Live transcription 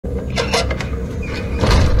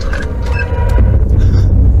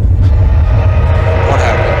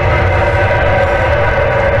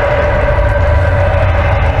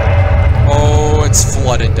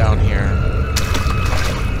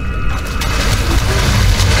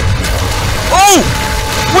Oh!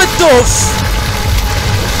 What the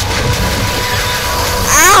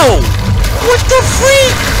Ow! What the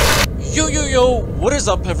freak? Yo, what is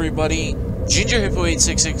up, everybody?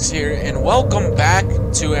 GingerHippo866 here, and welcome back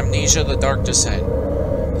to Amnesia: The Dark Descent.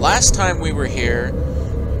 Last time we were here,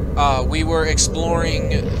 we were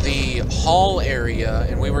exploring the hall area,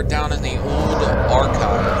 and we were down in the old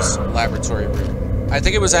archives laboratory room. I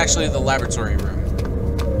think it was actually the laboratory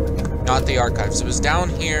room, not the archives. It was down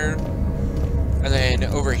here, and then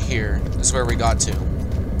over here is where we got to.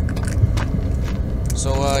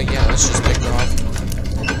 So, yeah, let's just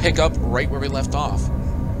pick up right where we left off.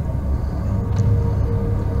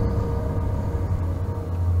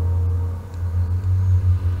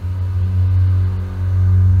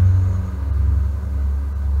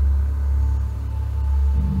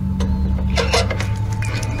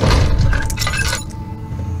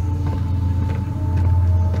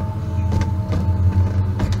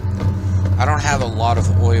 I don't have a lot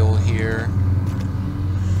of oil here.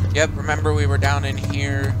 Yep, remember we were down in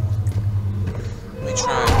here. Let me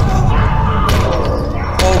try.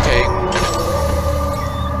 Okay.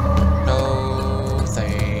 No,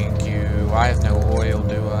 thank you. I have no oil,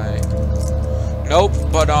 do I? Nope,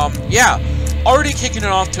 but, yeah. Already kicking it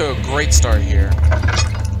off to a great start here.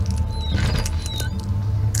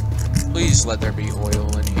 Please let there be oil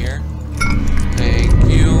in here.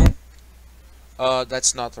 Thank you.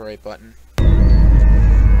 That's not the right button. I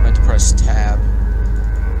meant to press tab.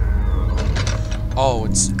 Oh,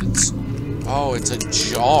 it's a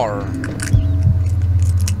jar.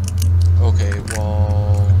 Okay,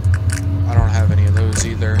 well, I don't have any of those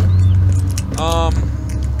either.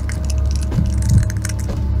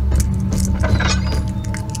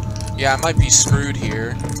 Yeah, I might be screwed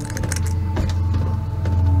here.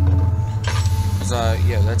 'Cause,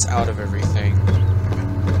 yeah, that's out of everything.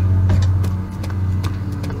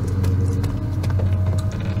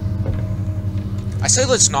 I say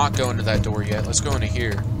let's not go into that door yet. Let's go into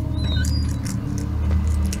here.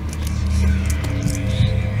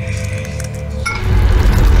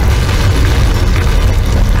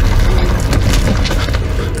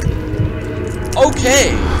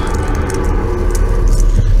 Okay.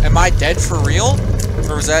 Am I dead for real?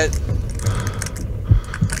 Or was that...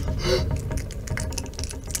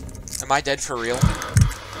 Am I dead for real?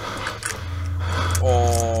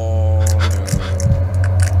 Oh, no.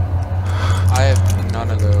 I have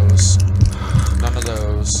none of those. None of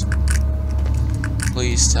those.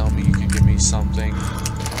 Please tell me you can give me something.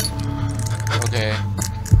 Okay.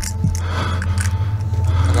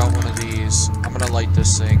 I got one of these. I'm gonna light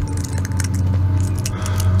this thing.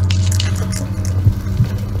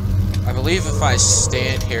 I believe if I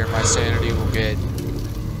stand here, my sanity will get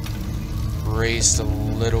raised a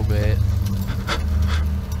little bit.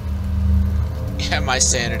 Yeah, my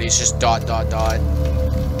sanity's just ... Alright,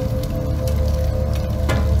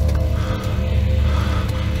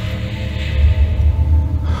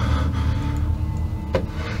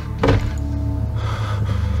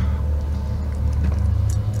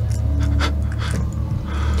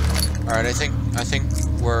 I think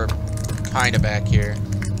we're kinda back here.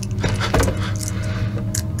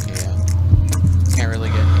 Yeah. Can't really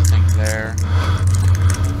get anything there.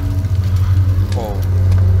 Whoa.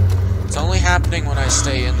 It's only happening when I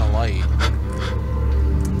stay in the light.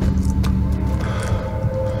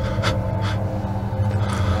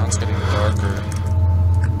 Now it's getting darker.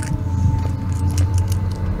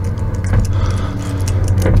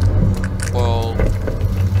 Well,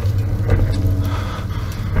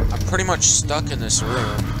 I'm pretty much stuck in this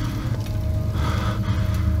room.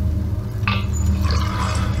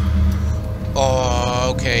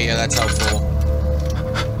 Oh, okay, yeah, that's helpful.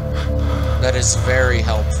 That is very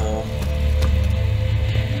helpful.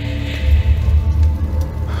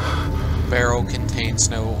 Barrel contains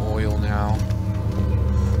no oil now,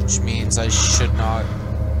 which means I should not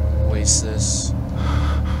waste this.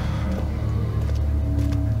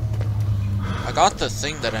 I got the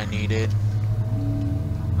thing that I needed.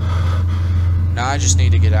 Now I just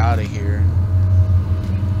need to get out of here.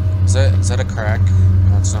 Is that a crack?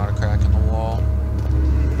 No, it's not a crack in the wall.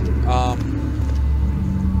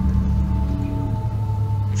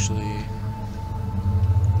 Actually...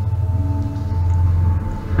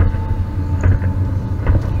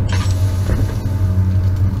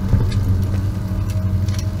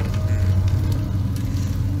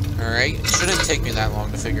 Alright, it shouldn't take me that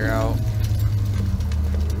long to figure out.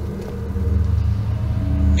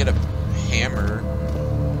 Get a hammer.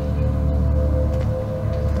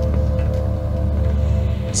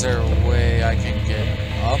 Is there a way I can get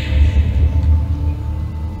up?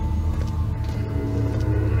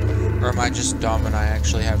 Or am I just dumb and I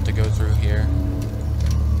actually have to go through here?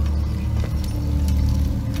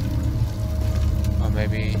 Oh,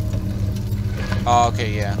 maybe... Oh,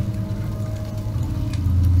 okay, yeah.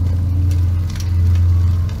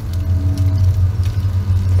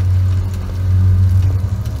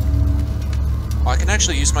 Oh, I can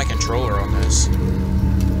actually use my controller on this.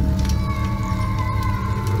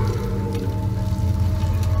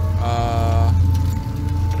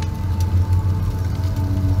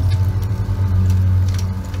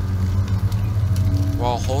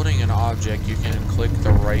 While holding an object, you can click the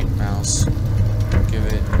right mouse. Give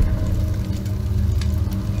it...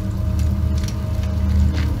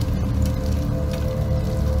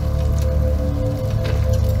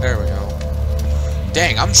 There we go.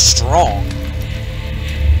 Dang, I'm strong.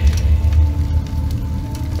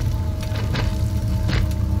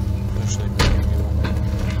 Especially moving you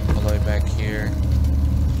all the way back here.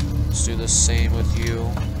 Let's do the same with you.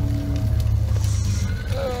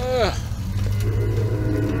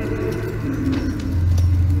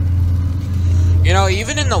 You know,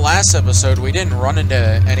 even in the last episode, we didn't run into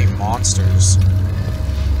any monsters.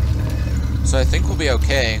 So I think we'll be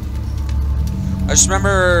okay. I just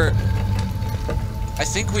remember... I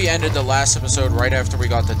think we ended the last episode right after we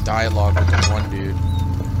got the dialogue with the one dude.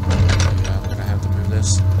 Yeah, I'm gonna have to move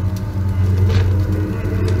this.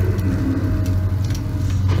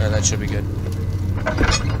 There, that should be good.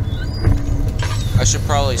 I should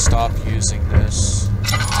probably stop using this.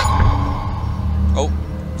 Oh,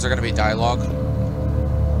 is there gonna be dialogue?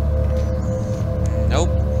 Nope.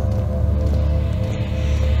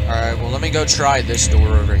 Alright, well let me go try this door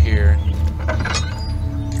over here.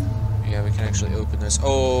 Yeah, we can actually open this.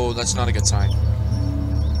 Oh, that's not a good sign.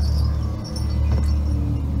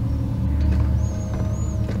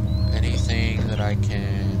 Anything that I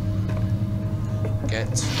can get?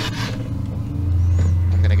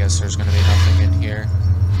 I'm gonna guess there's gonna be nothing in here.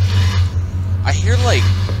 I hear like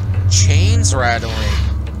chains rattling.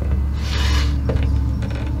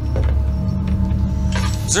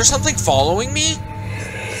 Is there something following me?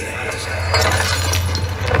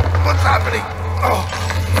 What's happening? Oh,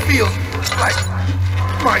 it feels like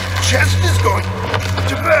my chest is going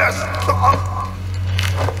to burst. Oh.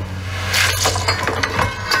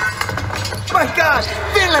 My God,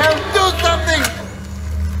 Wilhelm, do something!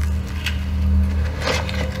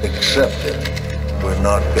 Accept it. We're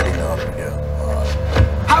not getting out of here.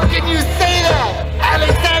 How can you say that?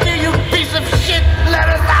 Alexander, you piece of shit! Let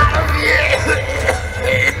us out of here!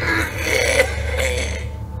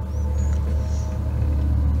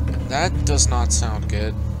 That does not sound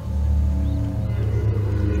good.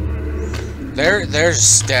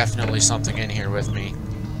 There's definitely something in here with me.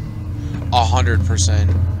 100%.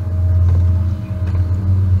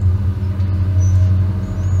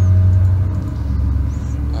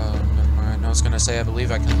 Never mind. I was gonna say, I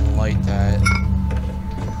believe I can light that.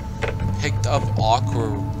 Picked up Aqua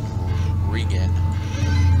Regan.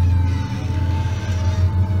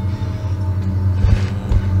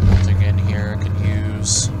 Nothing in here I can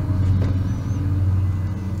use.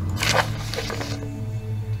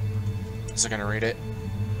 Is it gonna read it?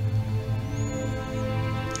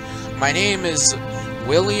 My name is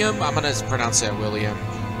William. I'm gonna pronounce it William.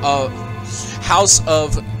 House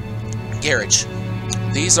of Garage.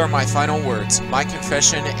 These are my final words, my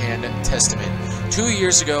confession and testament. 2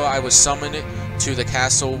 years ago, I was summoned to the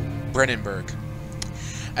castle Brennenburg.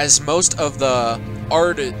 As most of the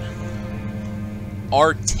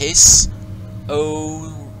artisaries,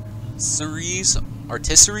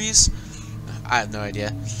 I have no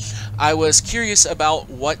idea. I was curious about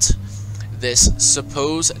what this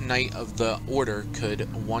supposed knight of the order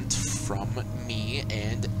could want from me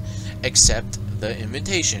and accept the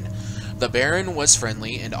invitation. The Baron was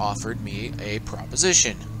friendly and offered me a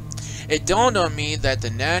proposition. It dawned on me that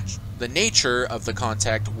the nature of the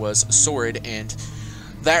contact was sordid, and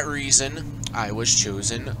that reason I was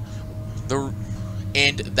chosen.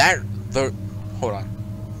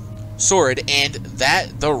 Sordid, and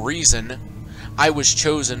that the reason I was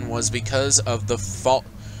chosen was because of the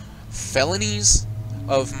felonies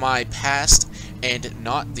of my past and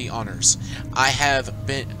not the honors. I have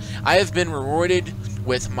been rewarded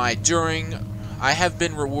with my during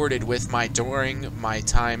my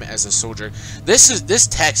time as a soldier. This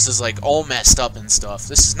text is like all messed up and stuff.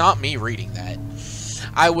 This is not me reading that.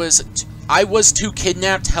 I was to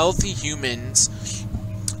kidnap healthy humans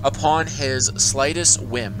upon his slightest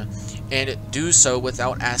whim, and do so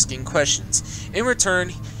without asking questions. In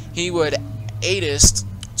return, he would aid us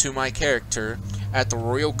to my character at the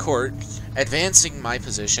royal court, advancing my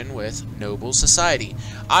position with noble society.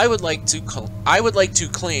 I would like to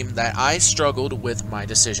claim that I struggled with my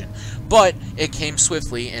decision, but it came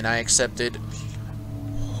swiftly and I accepted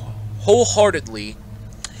wholeheartedly.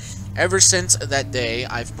 Ever since that day,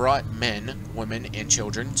 I've brought men, women, and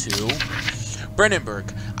children to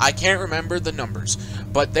Brennenburg. I can't remember the numbers,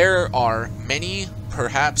 but there are many,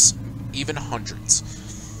 perhaps even hundreds,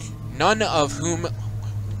 none of whom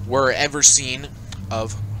were ever seen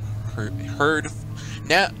of heard.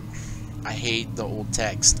 Now, I hate the old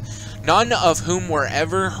text. None of whom were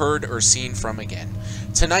ever heard or seen from again.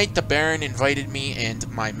 Tonight, the Baron invited me and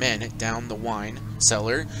my men down the wine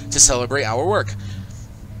cellar to celebrate our work.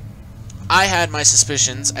 I had my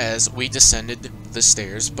suspicions as we descended the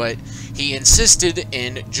stairs, but he insisted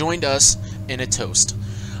and joined us in a toast.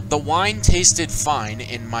 The wine tasted fine,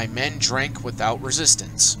 and my men drank without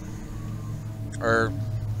resistance.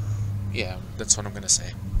 Yeah, that's what I'm gonna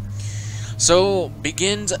say. So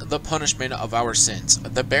begins the punishment of our sins.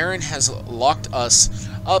 The Baron has locked us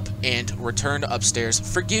up and returned upstairs.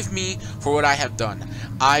 Forgive me for what I have done.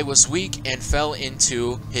 I was weak and fell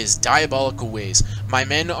into his diabolical ways. My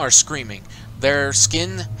men are screaming. Their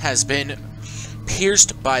skin has been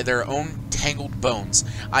pierced by their own tangled bones.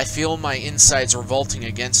 I feel my insides revolting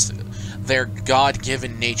against their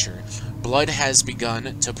God-given nature. Blood has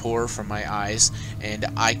begun to pour from my eyes, and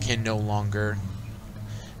I can no longer...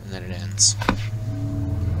 And then it ends.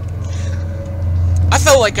 I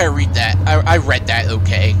felt like I read that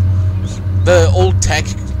okay. The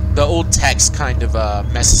old text kind of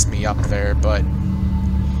messes me up there, but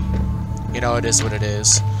you know, it is what it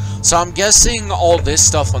is. So I'm guessing all this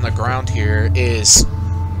stuff on the ground here is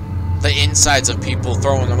the insides of people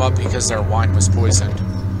throwing them up because their wine was poisoned.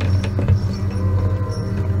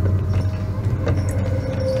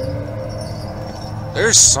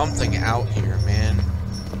 There's something out here, man.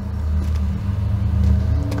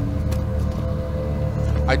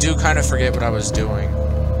 I do kind of forget what I was doing.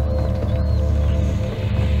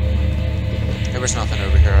 There was nothing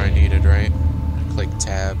over here I needed, right? Click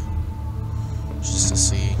tab. Just to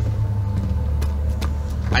see.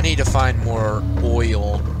 I need to find more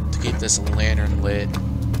oil to keep this lantern lit.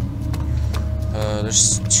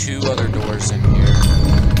 There's 2 other doors in here.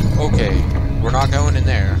 Okay, we're not going in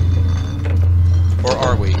there. Or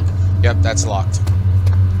are we? Yep, that's locked.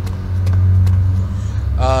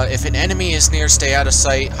 If an enemy is near, stay out of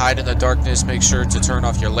sight, hide in the darkness, make sure to turn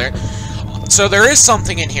off your lantern. So there is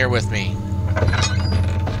something in here with me.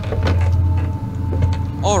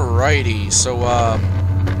 Alrighty, so,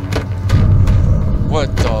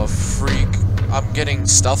 what the freak? I'm getting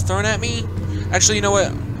stuff thrown at me? Actually, you know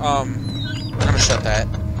what? I'm gonna shut that.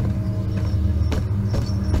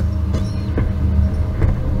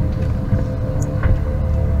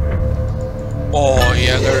 Oh,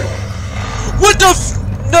 yeah, they're... What the f...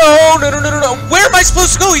 No, no, no, no, no, no. Where am I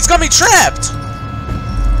supposed to go? He's got me trapped!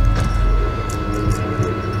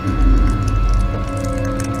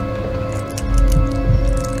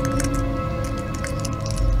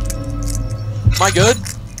 Am I good?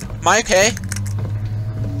 Am I okay?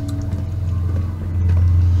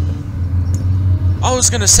 I was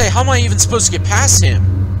gonna say, how am I even supposed to get past him?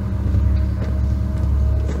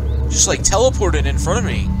 Just like teleported in front of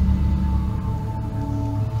me.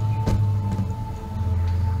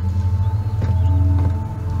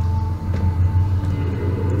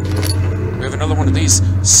 We have another one of these.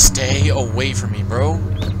 Stay away from me, bro.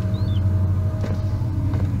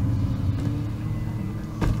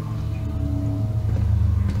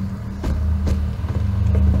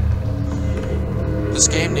 This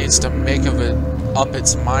game needs to make up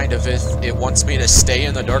its mind of if it wants me to stay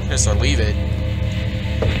in the darkness or leave it.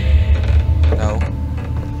 No.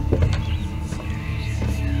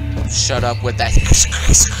 Shut up with that.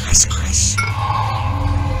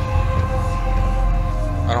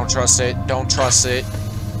 I don't trust it. Don't trust it.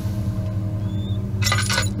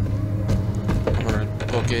 I'm gonna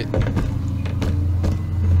book it.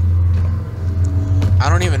 I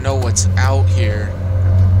don't even know what's out here.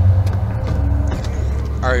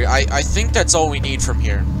 Alright, I think that's all we need from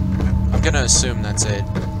here. I'm gonna assume that's it.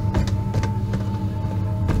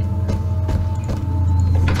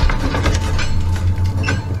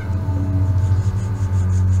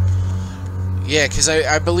 Yeah, because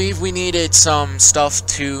I believe we needed some stuff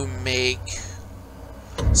to make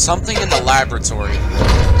something in the laboratory.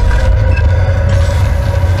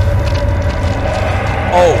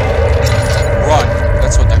 Oh. Run.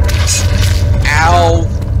 That's what that means. Ow.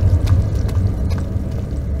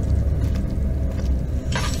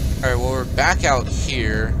 Alright, well, we're back out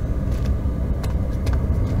here.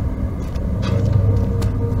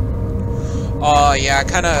 Yeah,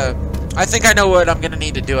 I think I know what I'm gonna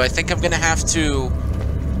need to do. I think I'm gonna have to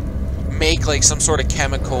make, like, some sort of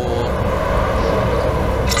chemical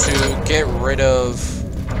to get rid of...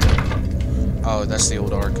 Oh, that's the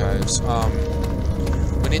old archives.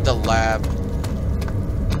 We need the lab.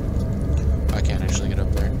 I can't actually get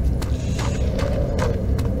up there.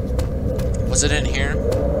 Was it in here?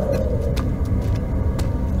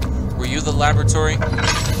 Were you the laboratory?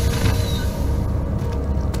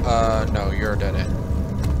 No, you're dead end.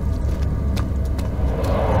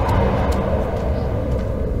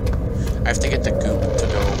 I have to get the goop to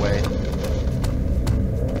go away.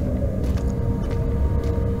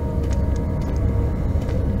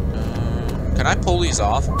 Can I pull these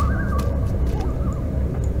off? No,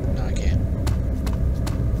 I can't.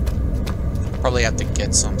 Probably have to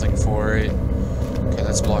get something for it. Okay,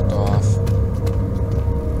 that's blocked off.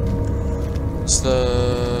 It's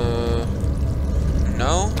the...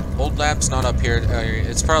 No? Old lab's not up here.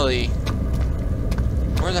 It's probably...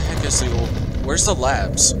 Where the heck is the old... Where's the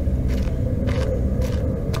labs?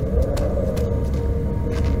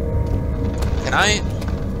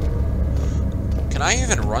 Can I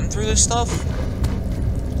even run through this stuff?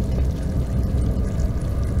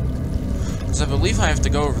 Because I believe I have to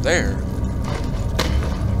go over there.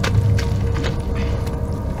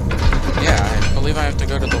 Yeah, I believe I have to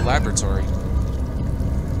go to the laboratory.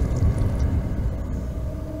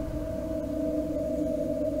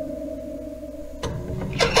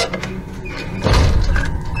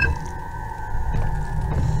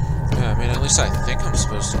 Yeah, I mean, at least I think I'm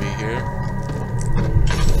supposed to be here.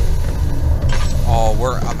 Oh,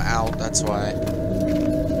 I'm out, that's why.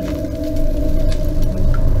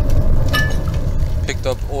 Picked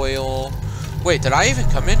up oil. Wait, did I even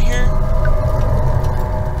come in here?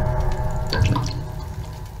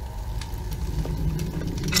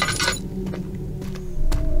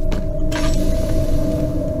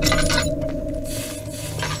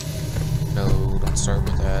 No, don't start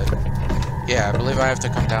with that. Yeah, I believe I have to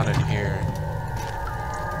come down in here.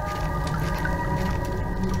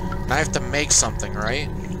 I have to make something, right?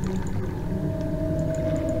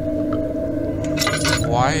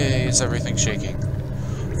 Why is everything shaking?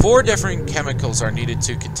 4 different chemicals are needed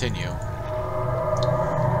to continue.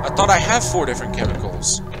 I thought I have 4 different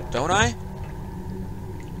chemicals. Don't I?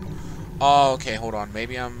 Oh, okay, hold on.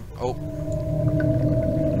 Maybe I'm... Oh.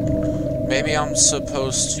 Maybe I'm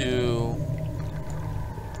supposed to...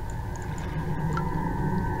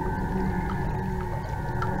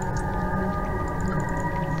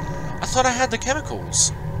 I thought I had the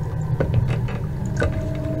chemicals.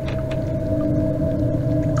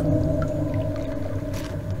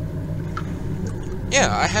 Yeah,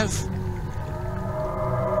 I have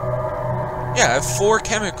 4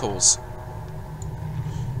 chemicals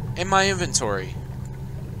in my inventory.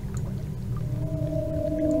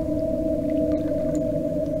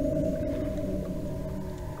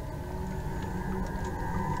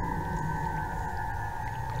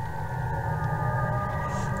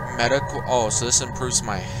 Medical... Oh, so this improves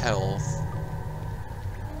my health.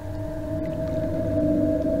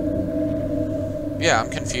 Yeah, I'm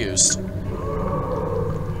confused.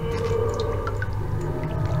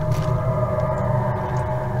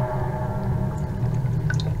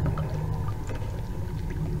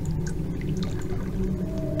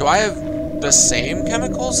 Do I have the same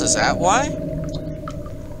chemicals? Is that why?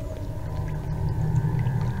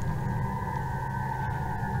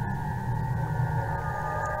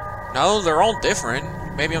 No, they're all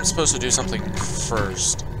different. Maybe I'm supposed to do something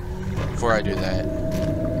first before I do that.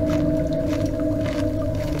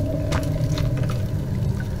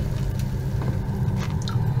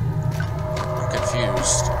 I'm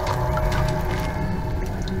confused.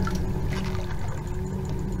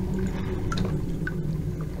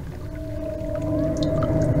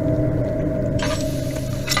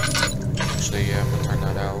 Actually, yeah, I'm gonna turn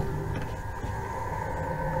that out.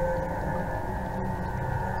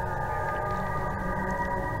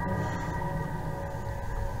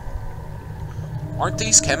 Aren't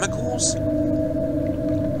these chemicals?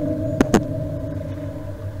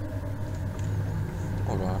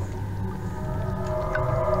 Hold on.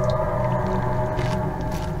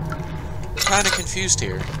 I'm kind of confused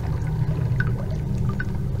here.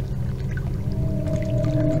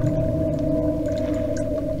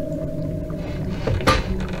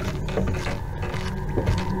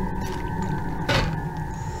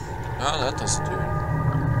 No, that doesn't do it.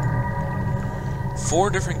 4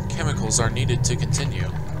 different chemicals are needed to continue.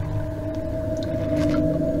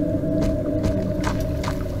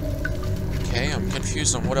 Okay, I'm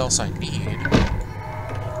confused on what else I need.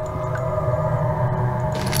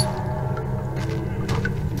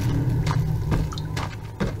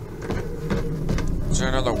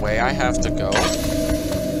 I have to go.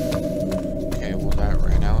 Okay, well that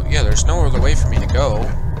ran out. Yeah, there's no other way for me to go.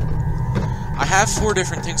 I have 4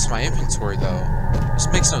 different things in my inventory, though. This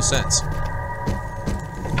makes no sense.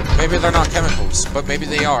 Maybe they're not chemicals, but maybe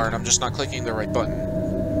they are, and I'm just not clicking the right button.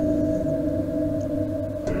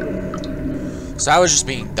 So I was just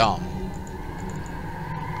being dumb.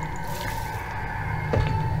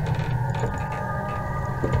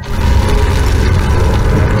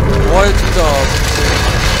 What the...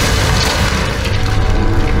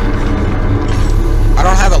 I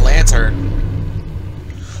don't have a lantern.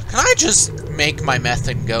 Can I just make my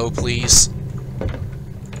method go, please?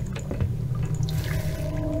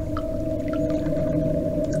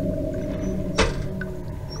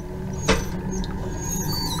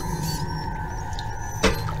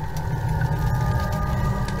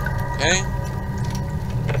 Okay.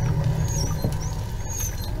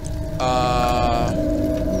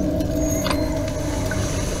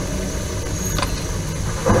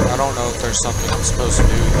 I don't know if there's something I'm supposed to do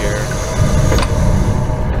here.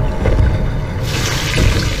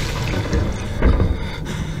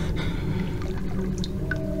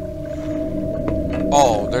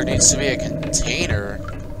 Oh, there needs to be a container.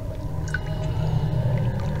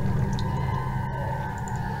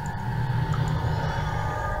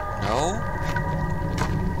 No?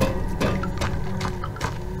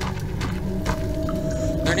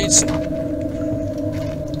 There needs...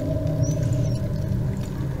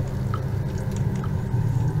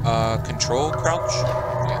 control crouch?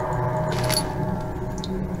 Yeah.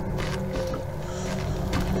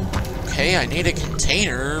 Okay, I need a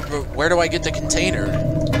container, but where do I get the container?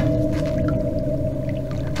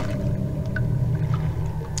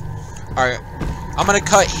 Alright, I'm gonna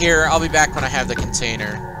cut here. I'll be back when I have the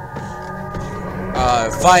container.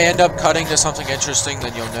 If I end up cutting to something interesting,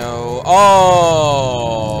 then you'll know.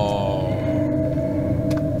 Oh!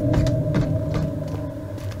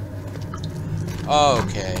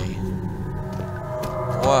 Okay.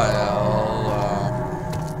 Well,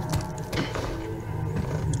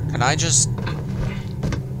 can I just...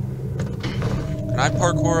 Can I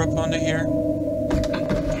parkour up onto here?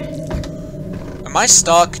 Am I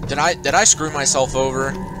stuck? Did I screw myself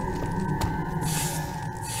over?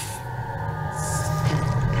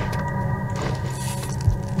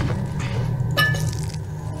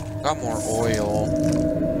 Got more oil.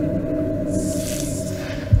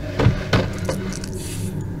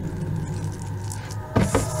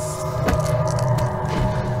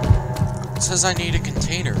 It says I need a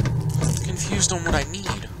container. I'm confused on what I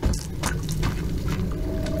need.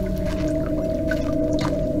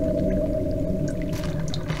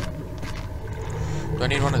 Do I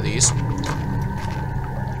need one of these?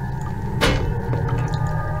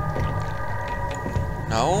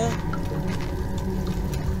 No?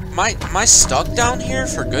 Am I stuck down here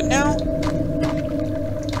for good now?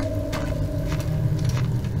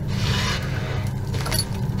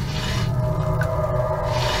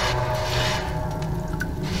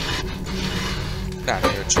 Get out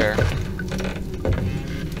of here, chair.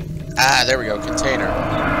 Ah, there we go, container.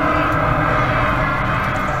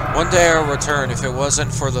 One day I'll return. If it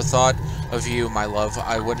wasn't for the thought of you, my love,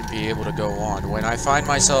 I wouldn't be able to go on. When I find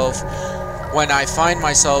myself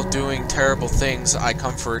doing terrible things, I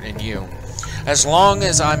comfort in you. As long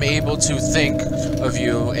as I'm able to think of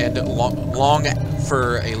you and long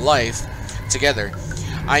for a life together,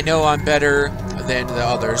 I know I'm better than the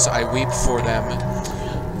others. I weep for them.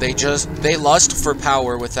 They lust for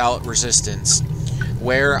power without resistance,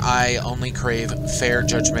 where I only crave fair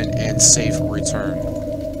judgment and safe return.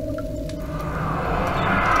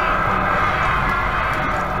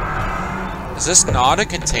 Is this not a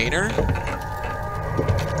container?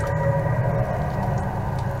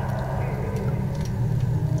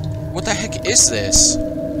 What the heck is this?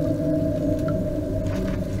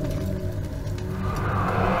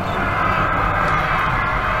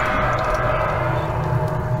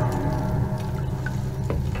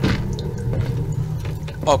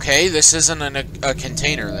 Okay, this isn't a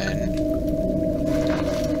container then.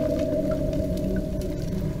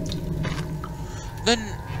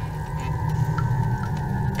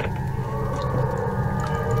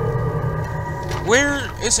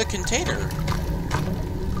 Where is a container?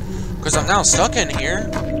 Because I'm now stuck in here.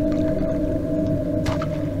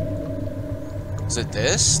 Is it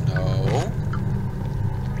this? No.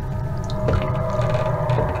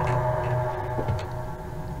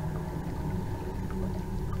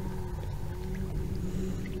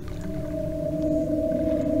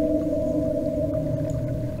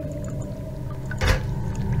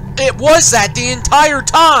 It was that the entire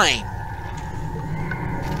time!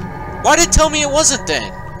 Why did it tell me it wasn't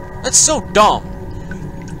then? That's so dumb.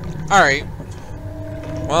 Alright.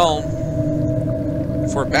 Well,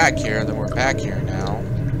 if we're back here, then we're back here now.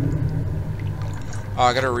 Oh,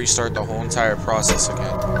 I gotta restart the whole entire process again.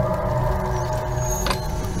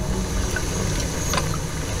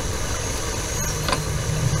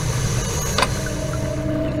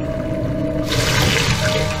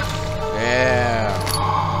 Yeah.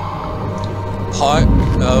 Pot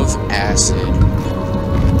of acid.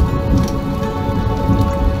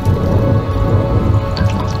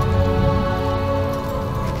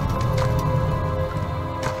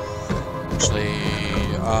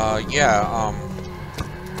 Yeah,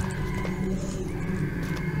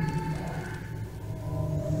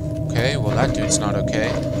 okay, well that dude's not okay.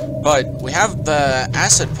 But we have the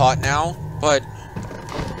acid pot now, but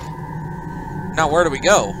now where do we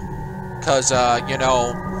go? Because, you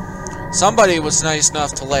know, somebody was nice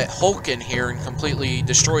enough to let Hulk in here and completely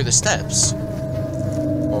destroy the steps.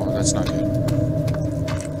 Oh, that's not good.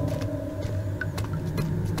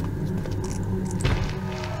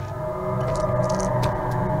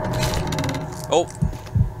 Oh.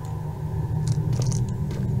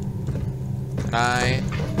 Can I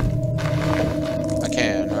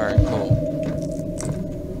can. Alright, cool.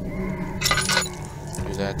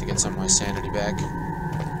 Do that to get some of my sanity back.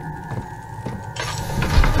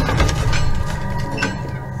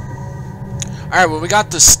 Alright, well we got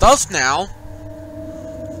the stuff now.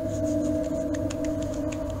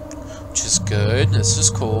 Which is good. This is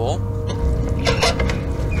cool.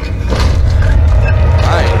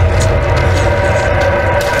 Alright.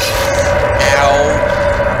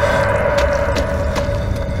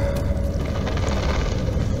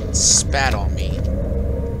 Spat on me.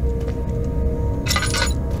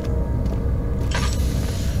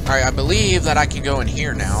 Alright, I believe that I can go in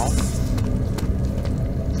here now.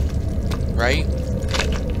 Right?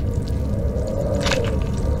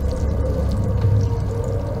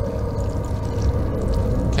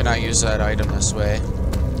 Can I use that item this way?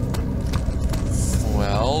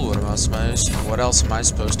 Well, what else am I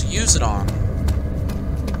supposed to use it on?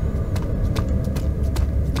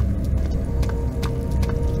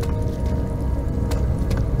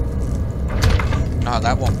 Ah,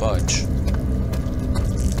 that won't budge.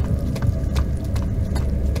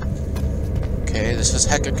 Okay, this is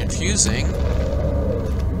hecka confusing.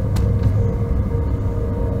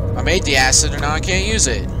 I made the acid and now I can't use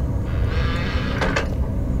it.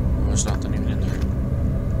 There's nothing even in there.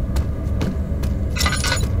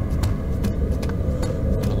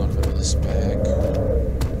 Put a little bit of this back.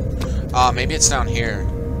 Ah, maybe it's down here.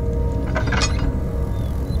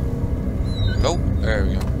 Nope, there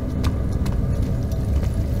we go.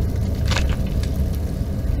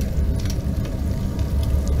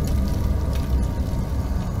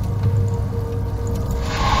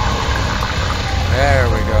 There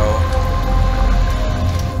we go.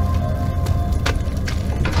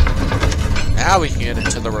 Now we can get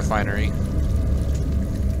into the refinery.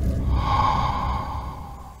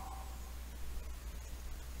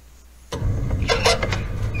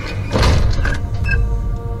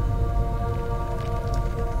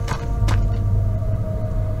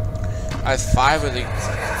 I have 5 of these.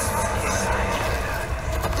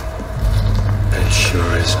 It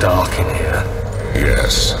sure is dark in here.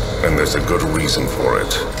 Yes, and there's a good reason for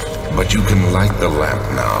it. But you can light the lamp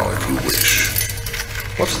now if you wish.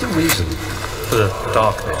 What's the reason? For the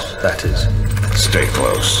darkness, that is. Stay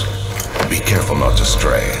close. Be careful not to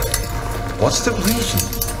stray. What's the reason?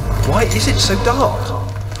 Why is it so dark?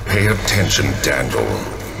 Pay attention, Dandel.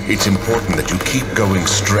 It's important that you keep going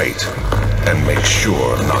straight and make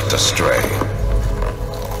sure not to stray.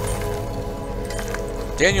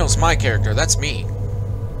 Daniel's my character, that's me.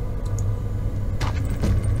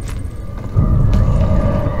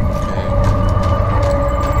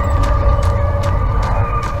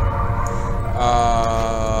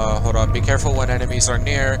 Be careful when enemies are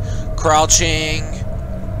near. Crouching.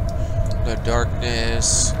 The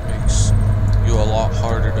darkness makes you a lot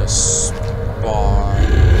harder to spawn.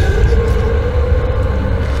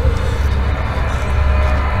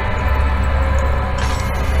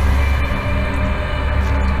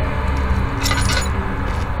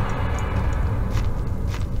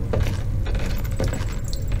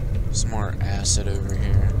 Some more acid over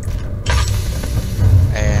here.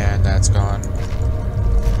 And that's gone.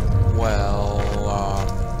 Well,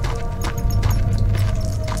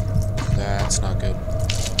 that's not good.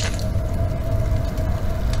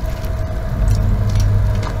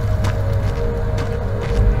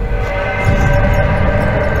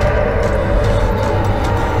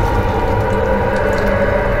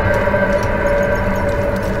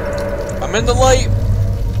 I'm in the light.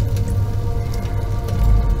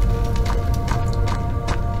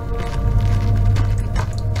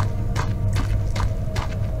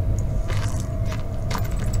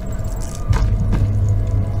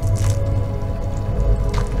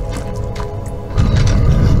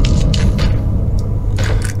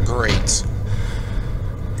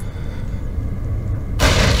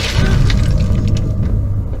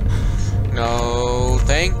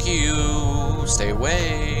 Thank you. Stay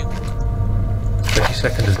away.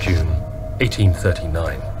 22nd of June,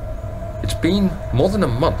 1839. It's been more than a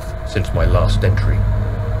month since my last entry.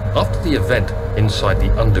 After the event inside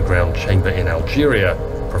the underground chamber in Algeria,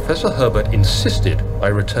 Professor Herbert insisted I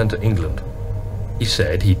return to England. He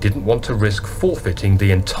said he didn't want to risk forfeiting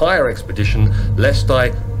the entire expedition lest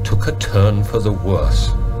I took a turn for the worse.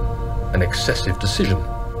 An excessive decision,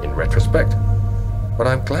 in retrospect. But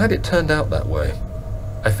I'm glad it turned out that way.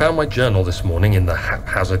 I found my journal this morning in the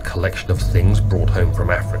haphazard collection of things brought home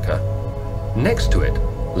from Africa. Next to it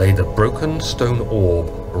lay the broken stone orb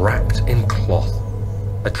wrapped in cloth.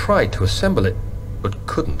 I tried to assemble it, but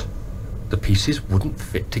couldn't. The pieces wouldn't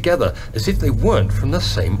fit together, as if they weren't from the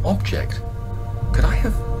same object. Could I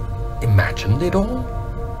have imagined it all?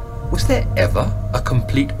 Was there ever a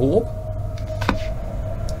complete orb?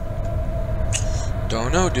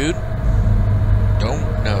 Don't know, dude.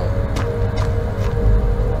 Don't know.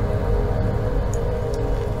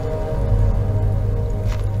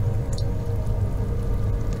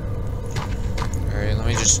 Alright, let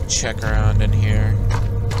me just check around in here.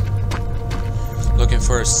 Looking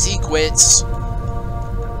for a sequence.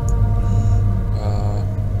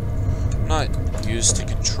 I'm not used to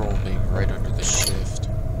control being right under the shift.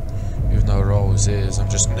 Even though it always is.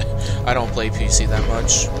 I don't play PC that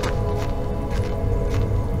much.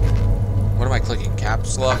 What am I clicking?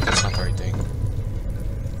 Caps lock? That's not the right thing.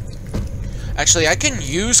 Actually, I can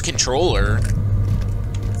use controller.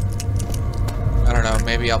 I don't know,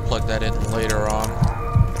 maybe I'll plug that in later on.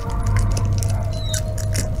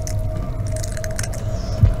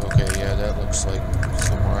 Okay, yeah, that looks like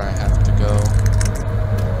somewhere I have to go.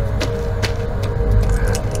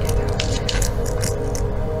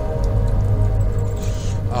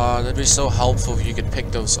 That'd be so helpful if you could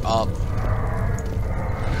pick those up.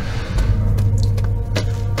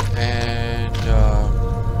 And, I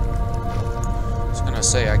was gonna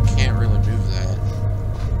say, I can't really move that.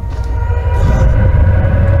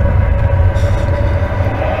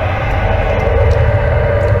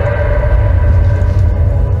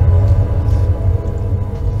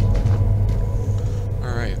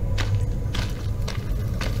 Alright.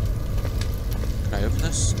 Can I open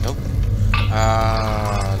this? Nope.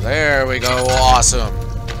 There we go. Awesome.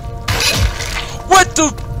 What the?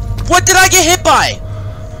 What did I get hit by?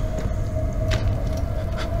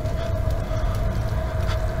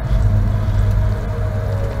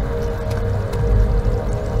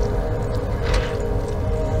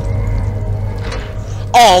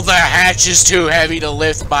 Oh, the hatch is too heavy to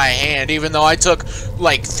lift by hand, even though I took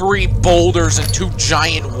like 3 boulders and 2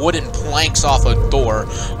 giant wooden planks off a door.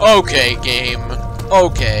 Okay, game.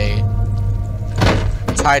 Okay.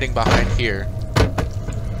 It's hiding behind here.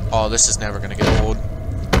 Oh, this is never gonna get old.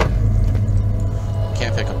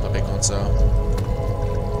 Can't pick up the big ones, though.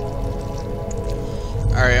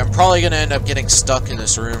 Alright, I'm probably gonna end up getting stuck in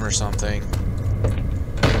this room or something.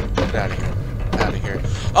 Get out of here. Out of here.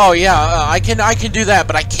 Oh, yeah, I can do that,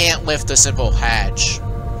 but I can't lift a simple hatch.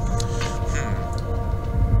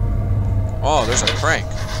 Oh, there's a crank.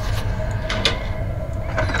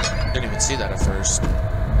 Didn't even see that at first.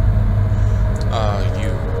 You.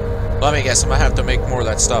 Let me guess, I'm gonna have to make more of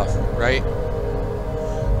that stuff, right?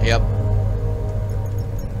 Yep.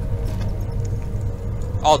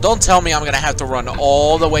 Oh, don't tell me I'm gonna have to run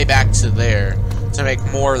all the way back to there to make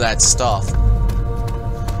more of that stuff.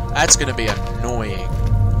 That's gonna be annoying.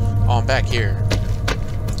 Oh, I'm back here.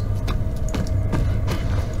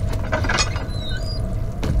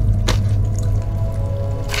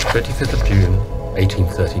 "25th of June,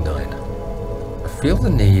 1839. I feel the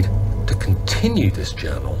need to continue this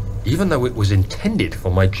journal, even though it was intended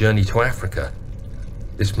for my journey to Africa.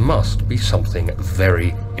 This must be something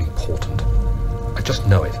very important. I just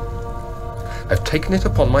know it. I've taken it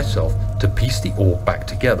upon myself to piece the orb back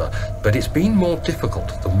together, but it's been more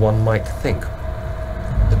difficult than one might think.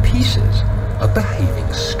 The pieces are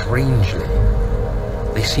behaving strangely.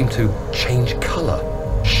 They seem to change color,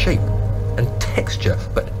 shape, and texture,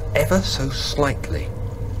 but ever so slightly.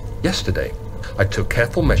 Yesterday, I took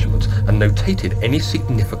careful measurements and notated any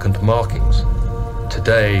significant markings.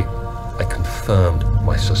 Today, I confirmed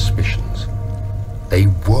my suspicions. They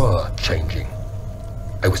were changing.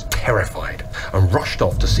 I was terrified and rushed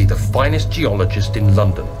off to see the finest geologist in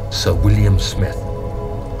London, Sir William Smith.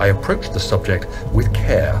 I approached the subject with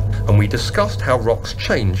care, and we discussed how rocks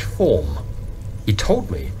change form. He told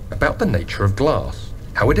me about the nature of glass,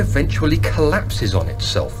 how it eventually collapses on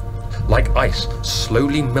itself, like ice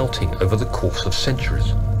slowly melting over the course of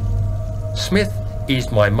centuries. Smith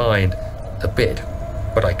eased my mind a bit,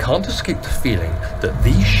 but I can't escape the feeling that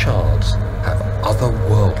these shards have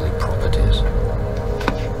otherworldly properties.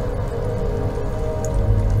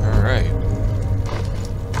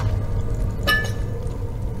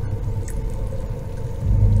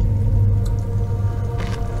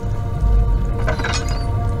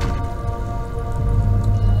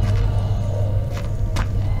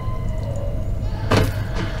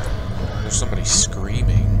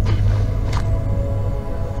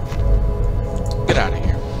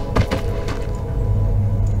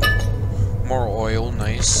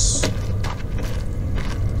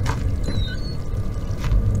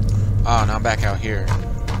 Oh, now I'm back out here.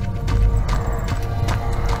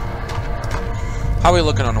 How are we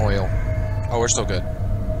looking on oil? Oh, we're still good.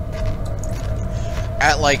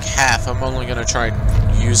 At like half, I'm only gonna try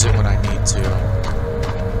and use it when I need to.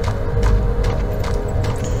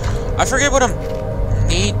 I forget what I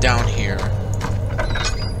need down here.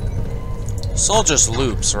 It's all just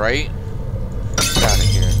loops, right? Get out of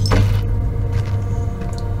here.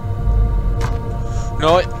 You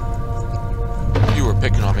know what? You were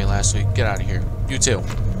picking on me last week. Get out of here. You too.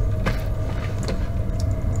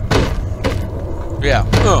 Yeah.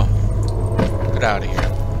 Get out of here.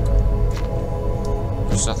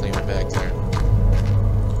 There's nothing even back there.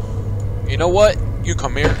 You know what? You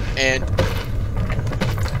come here and...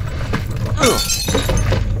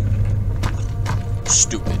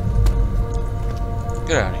 Stupid.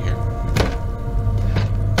 Get out of here.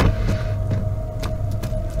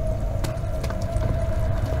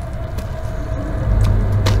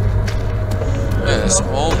 Yeah, it's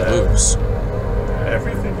all loose.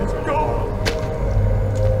 Everything is gone.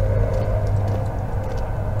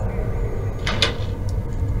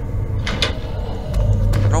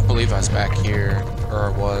 I don't believe I was back here. Or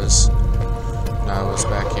I was. No, I was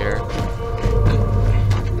back here.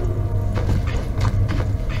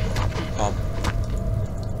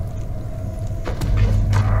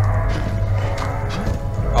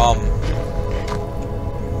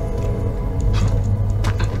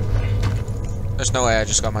 There's no way I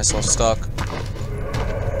just got myself stuck.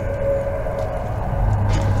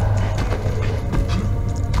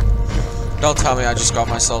 Don't tell me I just got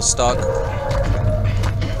myself stuck.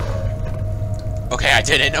 Okay, I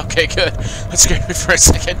didn't. Okay, good. That scared me for a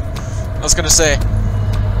second. I was gonna say,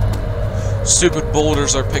 stupid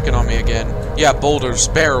boulders are picking on me again. Yeah, boulders,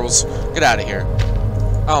 barrels. Get out of here.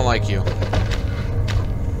 I don't like you.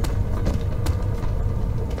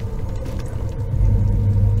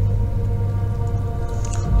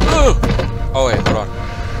 Oh wait, hold on.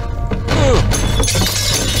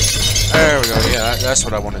 There we go. Yeah, that's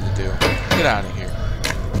what I wanted to do. Get out of here.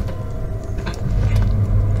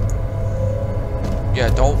 Yeah,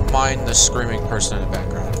 don't mind the screaming person in the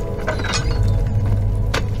background.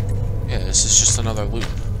 Yeah, this is just another loop.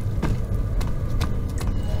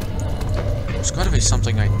 There's gotta be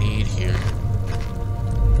something I need here.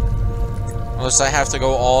 Unless I have to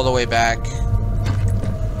go all the way back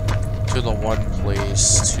to the one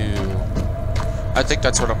place to... I think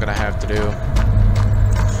that's what I'm gonna have to do.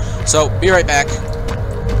 So, be right back.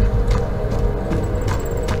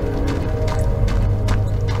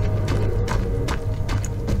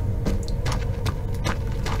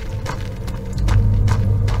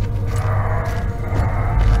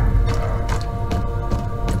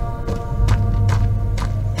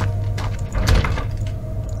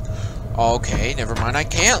 Okay, never mind, I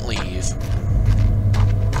can't leave.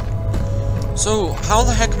 So, how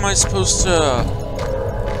the heck am I supposed to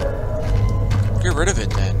get rid of it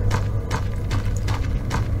then?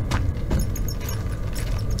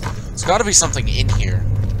 There's gotta be something in here.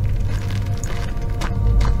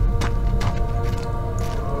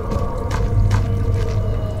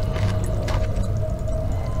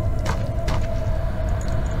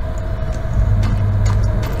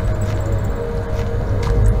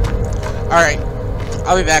 Alright,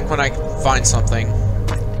 I'll be back when I find something.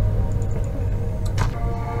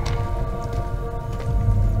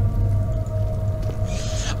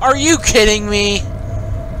 Are you kidding me?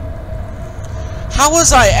 How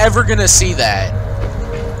was I ever gonna see that?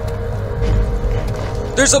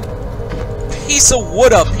 There's a piece of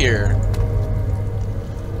wood up here.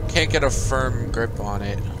 Can't get a firm grip on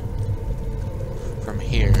it from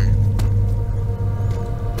here.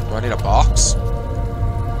 Do I need a box?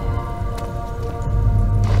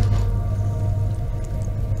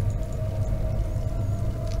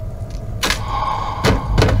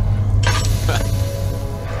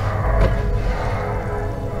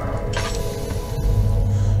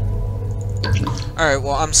 Alright,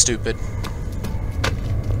 well, I'm stupid.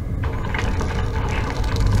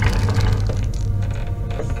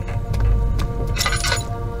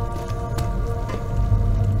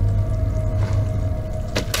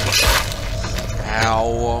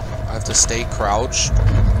 Ow. I have to stay crouched.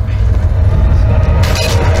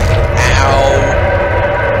 Ow.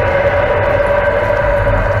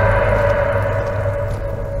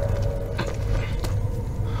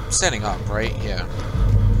 I'm standing up, right? Yeah.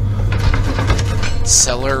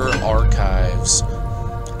 Cellar archives.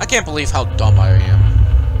 I can't believe how dumb I am.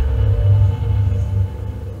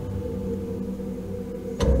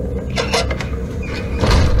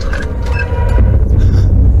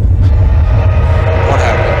 What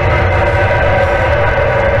happened?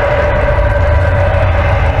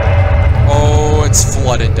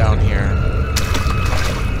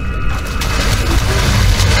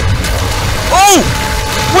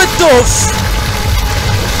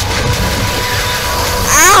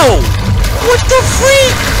 Ow! What the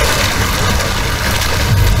freak?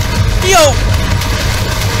 Yo!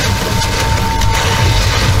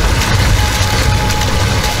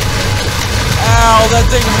 Ow, that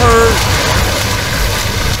thing hurt.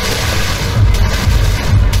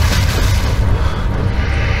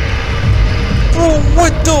 Bro,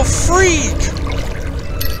 what the freak?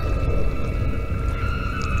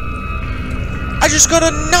 I just got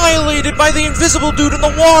annihilated by the invisible dude in the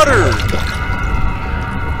water!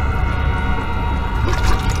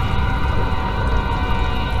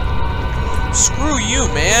 Screw you,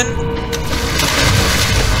 man.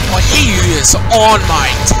 Oh, he is on my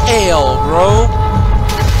tail, bro.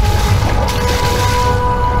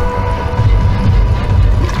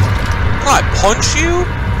 Can I punch you?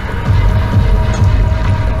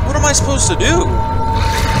 What am I supposed to do?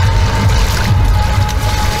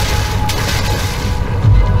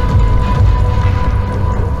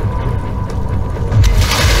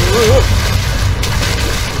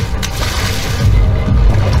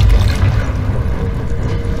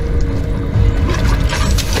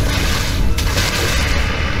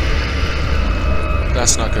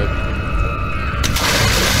 That's not good.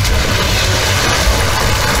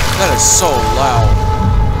 That is so loud.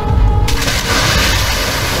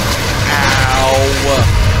 Ow.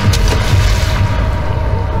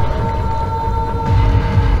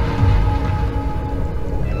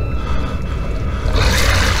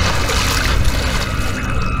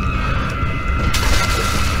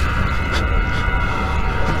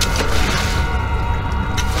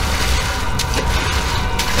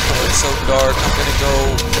 So dark, I'm gonna go.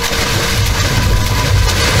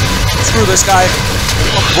 Screw this guy.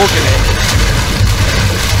 I'm booking it.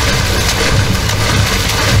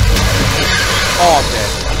 Oh, I'm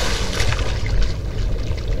dead.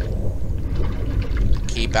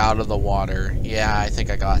 Keep out of the water. Yeah, I think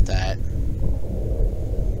I got that.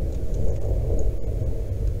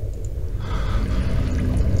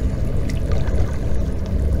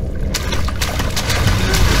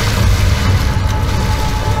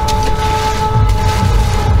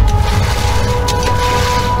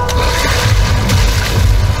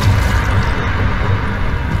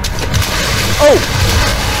 Oh!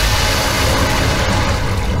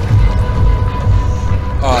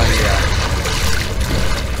 Oh, yeah.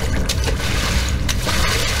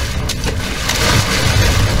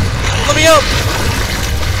 Let me up!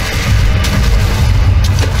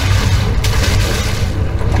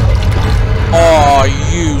 Oh,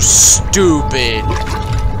 you stupid.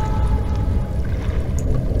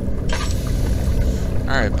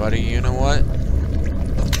 Alright, buddy, you know what?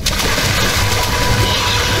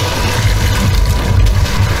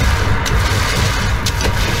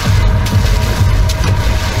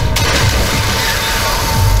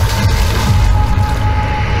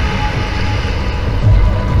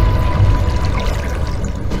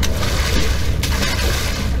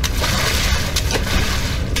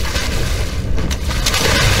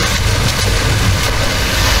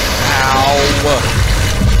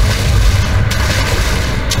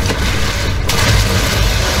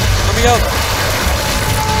 Let me up.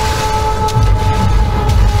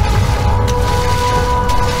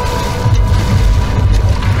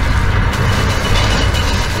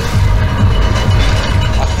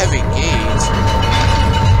 A heavy gate.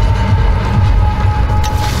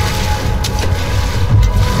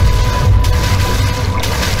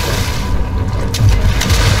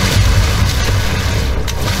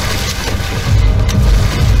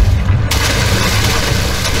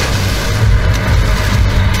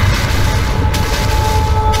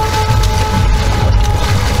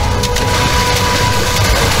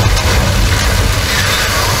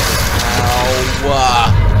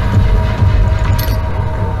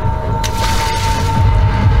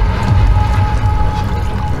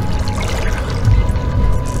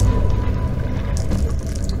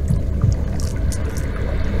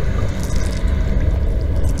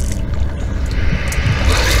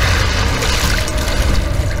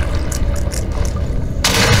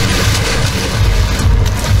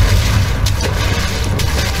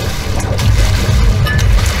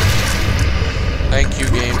 Thank you,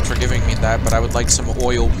 game, for giving me that, but I would like some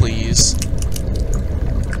oil, please.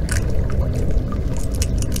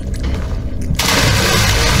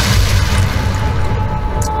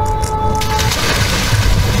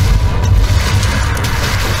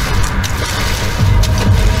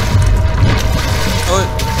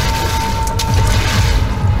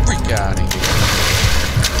 Freak out of here.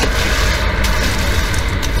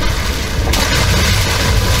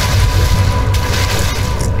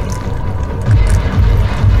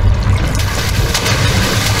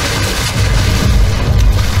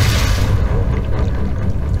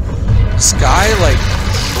 This guy, like,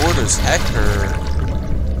 short as heck, or...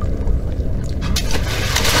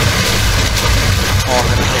 Oh, I'm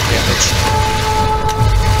gonna take damage.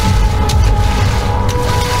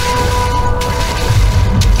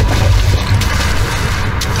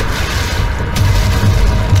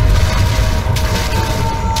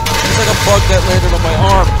 It's like a bug that landed on my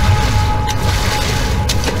arm.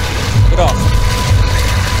 Get off.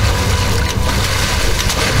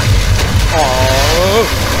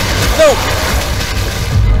 Oh no!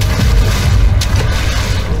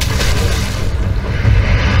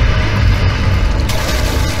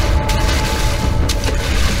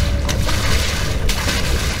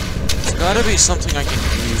 There's gotta be something I can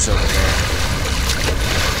use over there.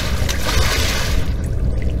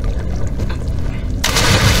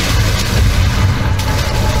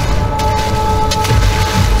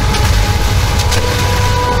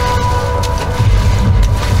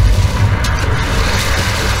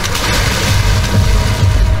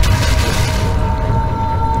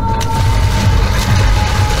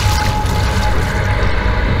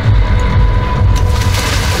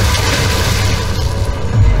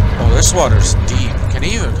 This water's deep. Can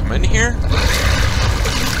he even come in here?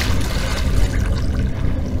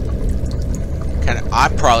 I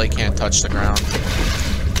probably can't touch the ground.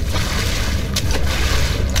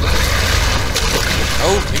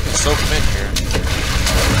 Oh, he can still come in here.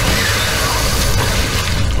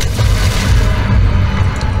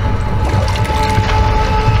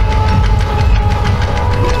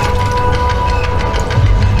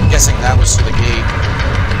 Guessing that was to the gate.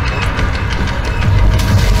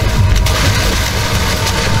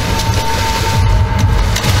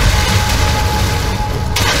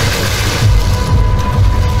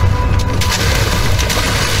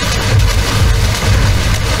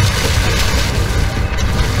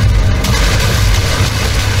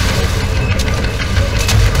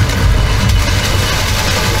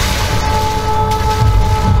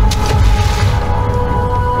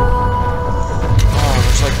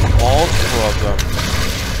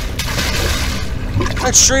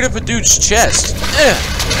 That's straight up a dude's chest.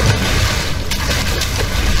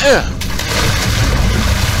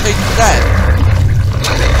 Take that.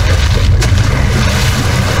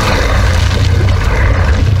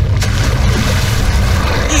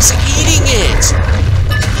 He's eating it.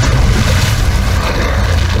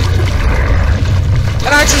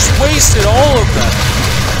 And I just wasted all of them.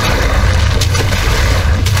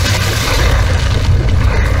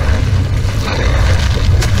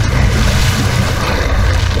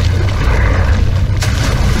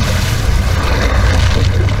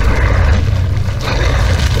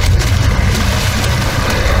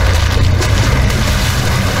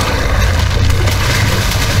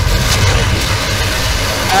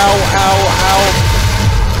 Ow, ow, ow.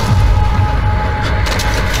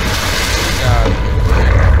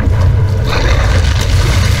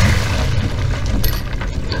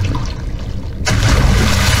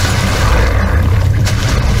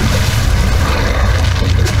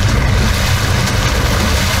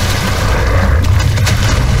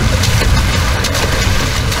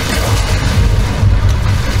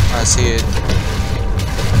 I see it.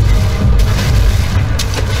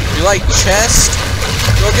 You like chest?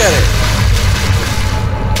 Go get it.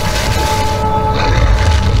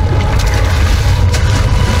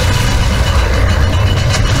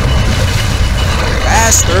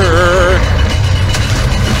 Faster.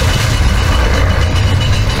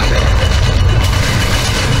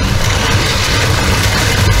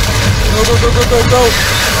 Go, go, go, go, go, go.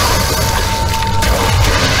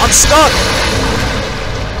 I'm stuck.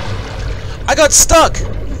 I got stuck.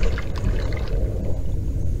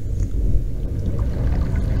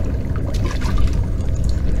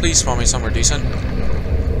 Please spawn me somewhere decent.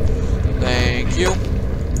 Thank you.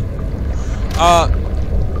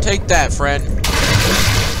 Take that, friend.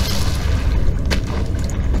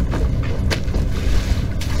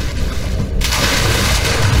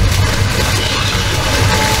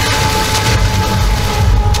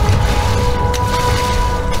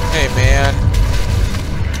 Hey, man.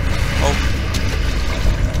 Oh.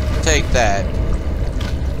 Take that.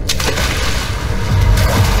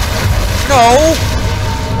 No!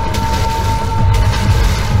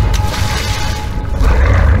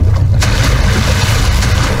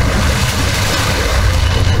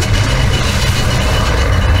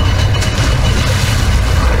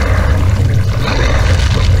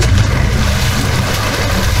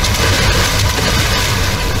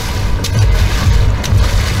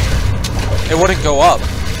 It wouldn't go up.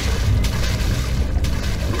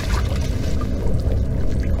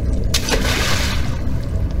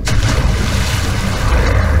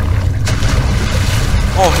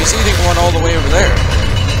 Oh, he's eating one all the way over there.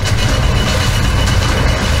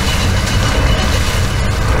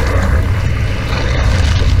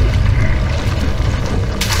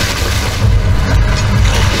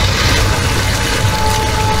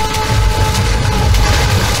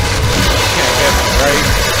 Can't get me, right?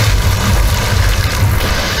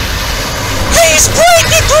 He's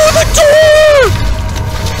breaking through the door!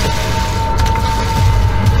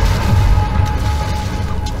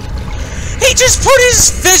 He just put his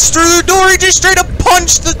fist through the door, he just straight up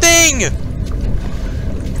punched the thing!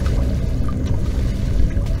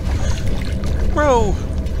 Bro.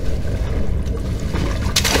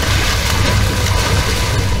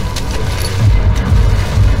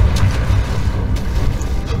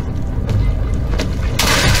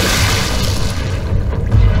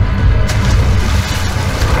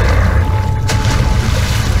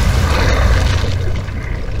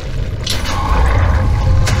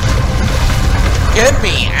 Get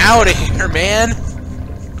me out of here, man!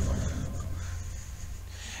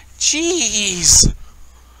 Jeez!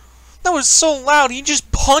 That was so loud, he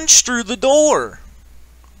just punched through the door!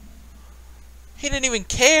 He didn't even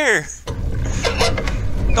care!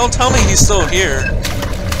 Don't tell me he's still here.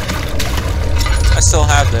 I still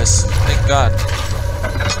have this, thank God.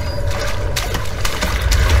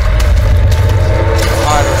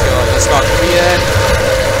 I don't feel like that's not gonna be it.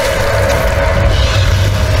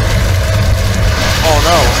 Oh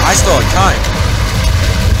no, I still have time.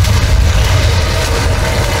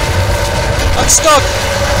 I'm stuck!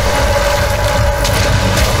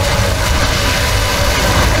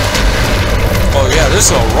 Oh yeah, this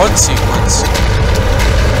is a run sequence.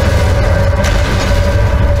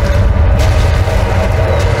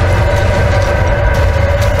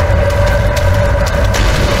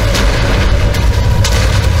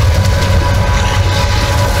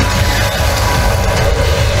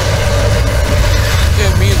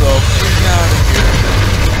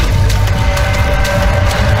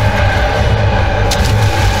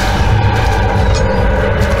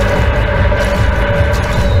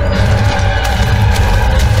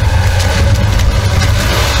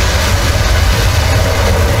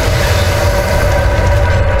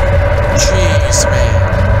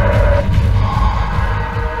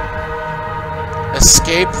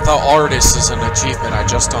 Escape the Artist is an achievement I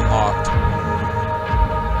just unlocked.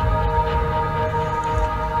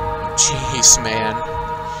 Jeez, man.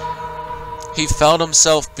 He felt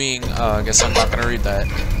himself being... I guess I'm not gonna read that.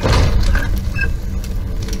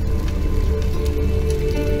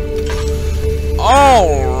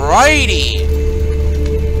 Alrighty!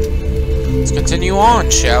 Let's continue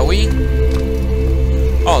on, shall we?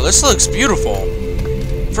 Oh, this looks beautiful.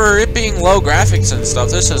 For it being low graphics and stuff,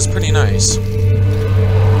 this is pretty nice.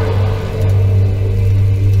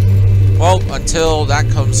 Well, until that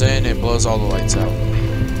comes in and blows all the lights out.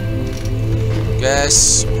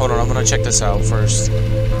 Guess... Hold on, I'm gonna check this out first.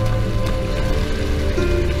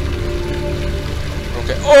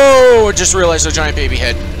 Okay. Oh! I just realized a giant baby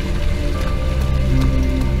head.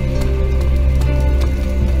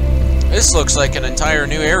 This looks like an entire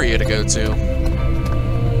new area to go to.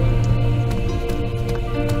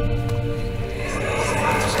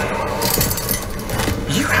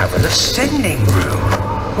 You have an ascending room.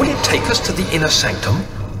 Will it take us to the inner sanctum?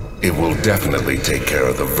 It will definitely take care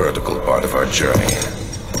of the vertical part of our journey.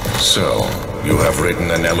 So, you have ridden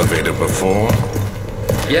an elevator before?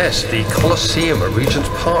 Yes, the Colosseum at Regent's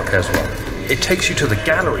Park has one. It takes you to the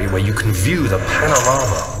gallery where you can view the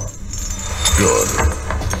panorama. Good.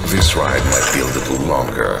 This ride might be a little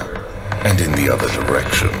longer, and in the other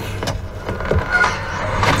direction.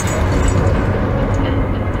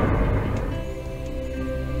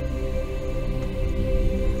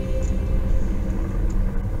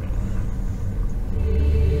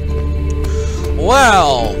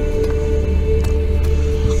 Well,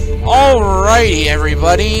 alrighty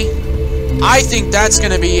everybody, I think that's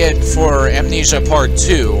going to be it for Amnesia Part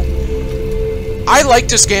 2. I like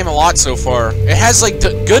this game a lot so far. It has like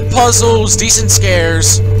good puzzles, decent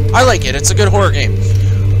scares. I like it, it's a good horror game.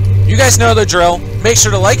 You guys know the drill. Make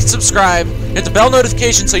sure to like and subscribe, hit the bell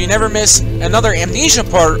notification so you never miss another Amnesia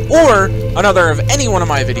part or another of any one of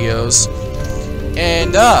my videos.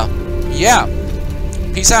 And yeah,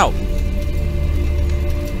 peace out.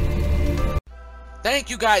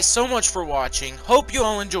 Thank you guys so much for watching. Hope you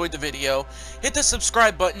all enjoyed the video. Hit the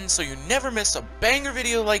subscribe button so you never miss a banger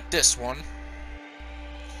video like this one.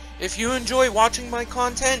 If you enjoy watching my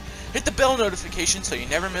content, hit the bell notification so you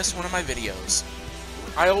never miss one of my videos.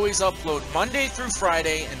 I always upload Monday through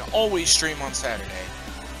Friday and always stream on Saturday.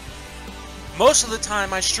 Most of the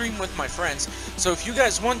time I stream with my friends, so if you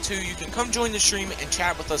guys want to, you can come join the stream and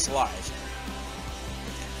chat with us live.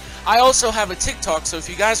 I also have a TikTok, so if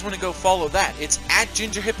you guys want to go follow that, it's at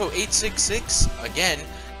GingerHippo866. Again,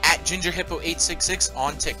 at GingerHippo866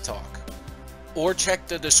 on TikTok. Or check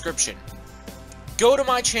the description. Go to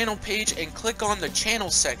my channel page and click on the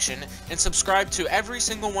channel section and subscribe to every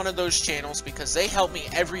single one of those channels because they help me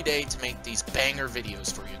every day to make these banger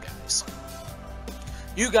videos for you guys.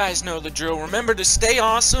 You guys know the drill. Remember to stay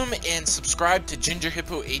awesome and subscribe to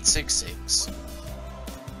GingerHippo866.